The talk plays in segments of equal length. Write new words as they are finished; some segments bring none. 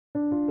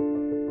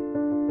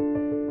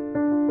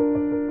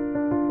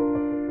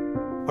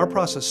Our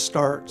process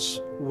starts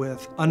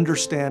with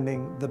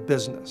understanding the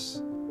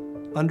business,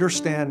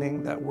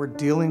 understanding that we're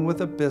dealing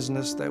with a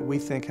business that we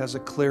think has a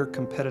clear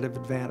competitive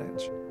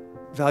advantage.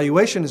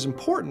 Valuation is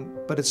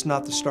important, but it's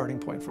not the starting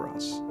point for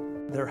us.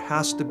 There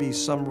has to be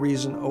some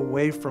reason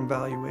away from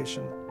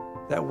valuation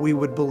that we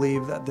would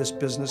believe that this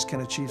business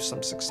can achieve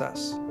some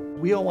success.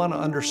 We all want to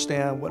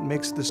understand what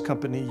makes this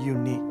company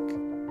unique.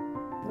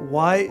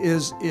 Why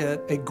is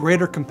it a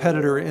greater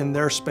competitor in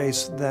their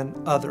space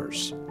than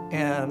others?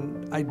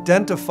 And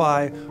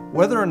identify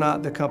whether or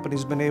not the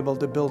company's been able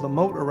to build a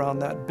moat around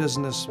that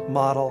business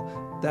model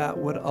that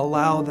would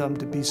allow them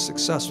to be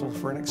successful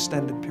for an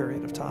extended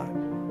period of time.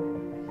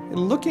 In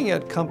looking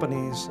at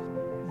companies,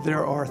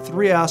 there are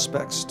three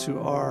aspects to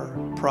our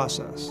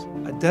process: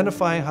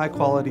 identifying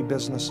high-quality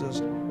businesses,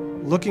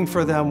 looking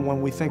for them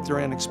when we think they're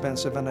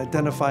inexpensive, and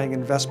identifying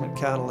investment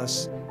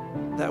catalysts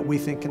that we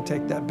think can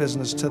take that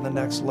business to the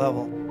next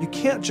level. You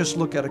can't just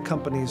look at a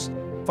company's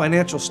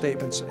financial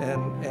statements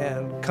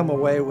and come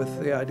away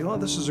with the idea, oh,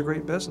 this is a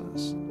great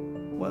business.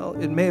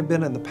 Well, it may have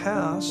been in the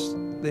past.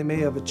 They may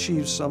have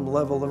achieved some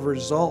level of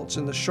results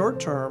in the short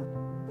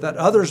term that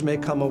others may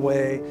come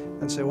away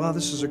and say, wow,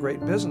 this is a great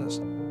business.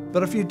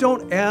 But if you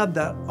don't add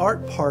that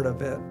art part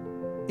of it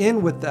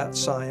in with that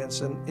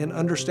science and in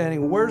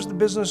understanding where's the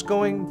business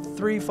going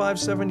 3, 5,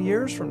 7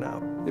 years from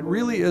now, it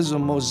really is a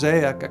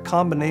mosaic, a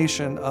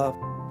combination of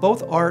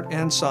both art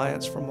and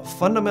science from a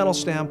fundamental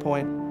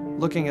standpoint,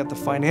 looking at the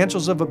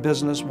financials of a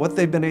business, what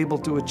they've been able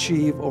to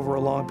achieve over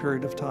a long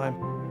period of time,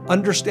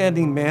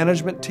 understanding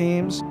management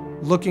teams,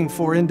 looking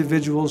for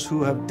individuals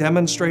who have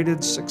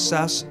demonstrated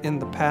success in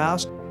the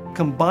past.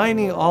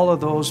 Combining all of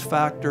those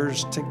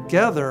factors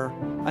together,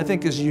 I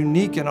think, is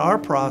unique in our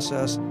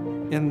process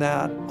in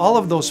that all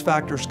of those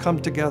factors come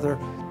together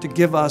to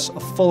give us a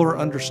fuller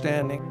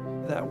understanding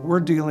that we're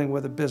dealing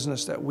with a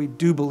business that we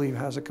do believe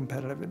has a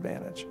competitive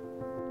advantage.